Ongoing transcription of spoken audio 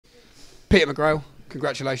Peter McGrail,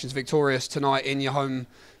 congratulations, victorious tonight in your home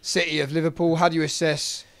city of Liverpool. How do you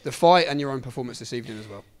assess the fight and your own performance this evening as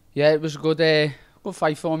well? Yeah, it was a good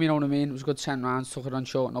fight for me, you know what I mean? It was a good 10 rounds, took it on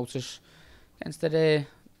short notice against a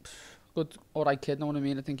good, alright kid, you know what I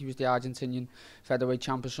mean? I think he was the Argentinian featherweight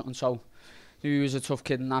champ or something, so knew he was a tough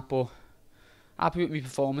kid in that, but happy with my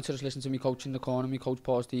performance. I just listened to my coach in the corner, my coach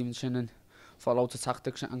Paul Stevenson, and followed the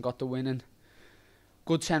tactics and got the win. And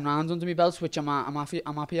good 10 rounds under my belt, which I'm happy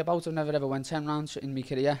about. I've never ever went 10 rounds in my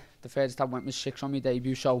career. The furthest I went was 6 on my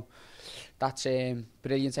debut, so that's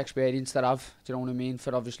brilliant experience to have, do you know what I mean,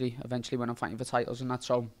 for obviously eventually when I'm fighting for titles and that.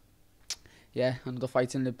 So yeah, another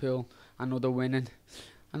fight in Liverpool, another win, and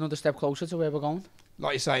another step closer to where we're going.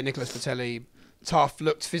 Like you say, Nicolas Botelli, tough,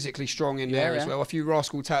 looked physically strong in there as well. A few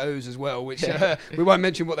rascal tattoos as well, which we won't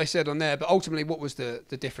mention what they said on there. But ultimately, what was the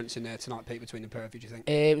difference in there tonight, Pete, between the pair of you, do you think?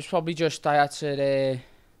 It was probably just I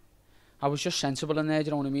was just sensible in there, do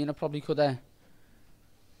you know what I mean? I probably could have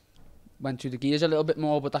went through the gears a little bit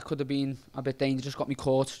more, but that could have been a bit dangerous, got me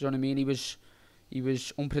caught, do you know what I mean? He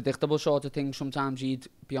was unpredictable sort of thing. Sometimes he'd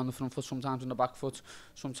be on the front foot, sometimes on the back foot,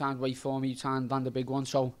 sometimes wait for me, try and land a big one.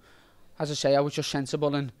 So, as I say, I was just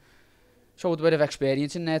sensible and showed a bit of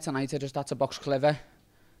experience in there tonight. I just had to box clever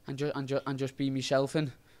and just be myself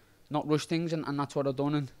and not rush things, and that's what I've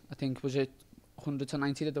done. And I think was it 100 to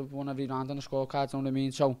 90 that I've won every round on the scorecard, you know what I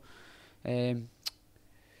mean? So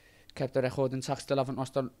kept the record intact, still haven't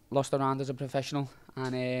lost a round as a professional,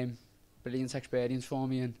 and brilliant experience for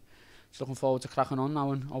me, and just looking forward to cracking on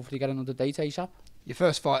now and hopefully get another date ASAP. Your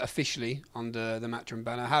first fight officially under the Matchroom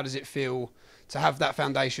banner. How does it feel to have that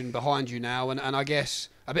foundation behind you now, and I guess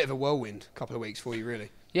a bit of a whirlwind couple of weeks for you, really?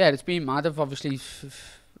 Yeah, it's been mad. I've obviously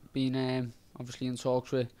been obviously in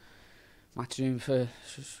talks with Matchroom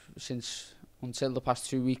since until the past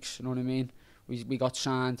 2 weeks, you know what I mean? We got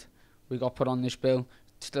signed, we got put on this bill,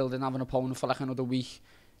 still didn't have an opponent for like another week.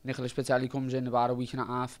 Nicolas Botelli comes in about a week and a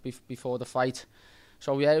half before the fight.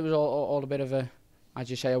 So yeah, it was all a bit of a, as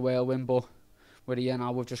you say, a whirlwind, but we're here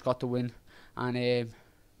now, we've just got the win, and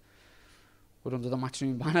we're under the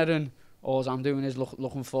Matchroom banner, and all I'm doing is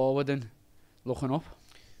looking forward and looking up.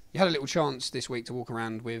 You had a little chance this week to walk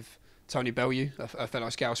around with Tony Bellew, a fellow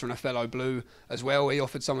Scouser and a fellow Blue as well. He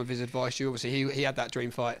offered some of his advice to you. Obviously, he had that dream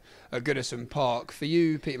fight at Goodison Park. For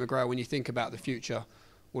you, Peter McGrail, when you think about the future,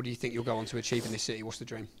 what do you think you'll go on to achieve in this city? What's the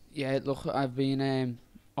dream? Yeah, look, I've been,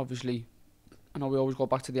 obviously, I know we always go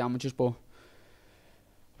back to the amateurs, but I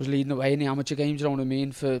was leading the way in the amateur games, you know what I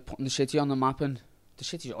mean, for putting the city on the map, and the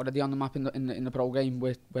city's already on the map in the pro game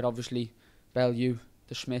with obviously Bellew,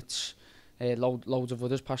 the Smiths, loads of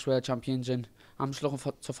others, past world champions, and I'm just looking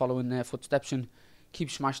to follow in their footsteps and keep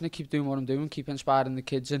smashing it, keep doing what I'm doing, keep inspiring the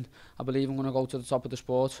kids, and I believe I'm going to go to the top of the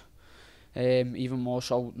sport. Even more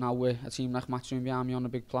so now with a team like Matchroom behind me on a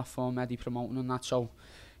big platform, Eddie promoting and that. So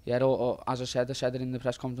yeah, as I said it in the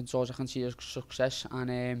press conference, I can see a success,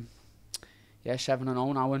 and yeah,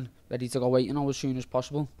 7-0 now and ready to go 8-0 as soon as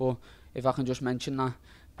possible. But if I can just mention that,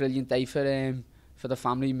 brilliant day for the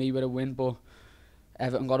family, me with a win, but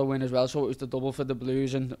Everton got a win as well, so it was the double for the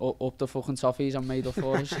Blues, and up the fucking toffees I'm made up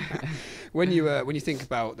for us. When you think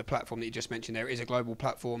about the platform that you just mentioned there, it is a global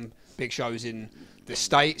platform, big shows in the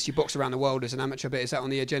States, you box around the world as an amateur, but is that on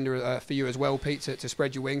the agenda for you as well, Pete, to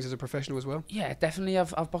spread your wings as a professional as well? Yeah, definitely.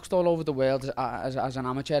 I've boxed all over the world as an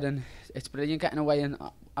amateur, and it's brilliant getting away, and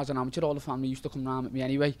as an amateur all the family used to come round with me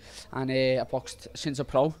anyway, and I boxed since a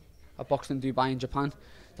pro. I boxed in Dubai in Japan.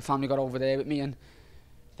 The family got over there with me, and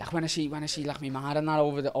like when I see like my man and that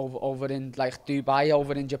over in like Dubai,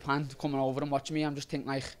 over in Japan, coming over and watching me, I'm just thinking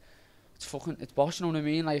like it's boss, you know what I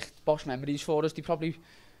mean? Like boss memories for us. They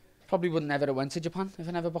probably would never have went to Japan if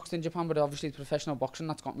I never boxed in Japan, but obviously it's professional boxing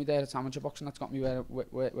that's got me there. It's amateur boxing that's got me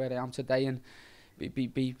where I am today, and I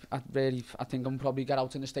think I'm probably get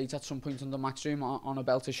out in the States at some point on the Matchroom on a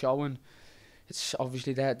belt to show, and it's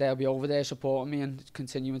obviously they'll be over there supporting me and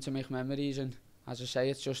continuing to make memories, and as I say,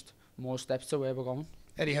 it's just more steps to where we're going.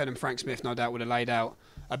 Eddie Hearn and Frank Smith no doubt would have laid out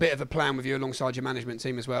a bit of a plan with you alongside your management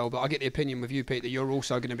team as well, but I get the opinion with you, Pete, that you're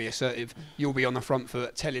also going to be assertive. You'll be on the front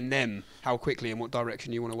foot telling them how quickly and what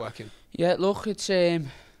direction you want to work in. Yeah, look, it's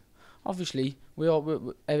obviously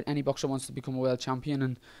any boxer wants to become a world champion,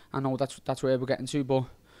 and I know that's where we're getting to, but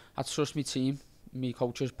I trust my team, me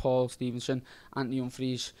coaches Paul Stevenson, Anthony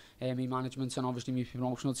Humphreys, me management, and obviously my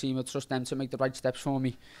promotional team. I trust them to make the right steps for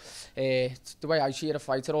me. The way I see it, a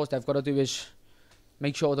fighter, all they've got to do is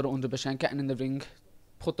make sure they're 100% getting in the ring,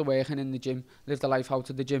 put the work in the gym, live the life out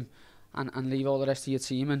of the gym, and leave all the rest of your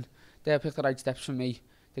team, and they'll pick the right steps for me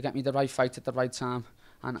to get me the right fight at the right time,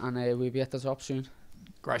 and we'll be at the top soon.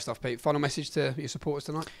 Great stuff, Pete. Final message to your supporters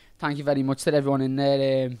tonight? Thank you very much to everyone in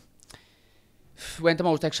there. weren't the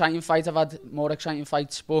most exciting fight. I've had more exciting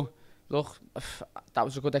fights, but look, that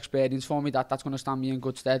was a good experience for me. That's going to stand me in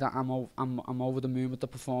good stead. I'm over the moon with the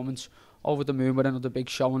performance, over the moon with another big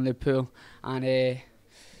show in Liverpool, and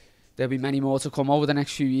there'll be many more to come over the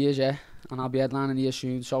next few years, yeah. And I'll be headlining here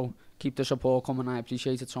soon, so keep the support coming. I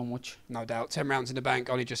appreciate it so much. No doubt. 10 rounds in the bank,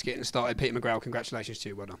 only just getting started. Peter McGrail, congratulations to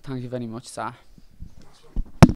you. Well done. Thank you very much, sir.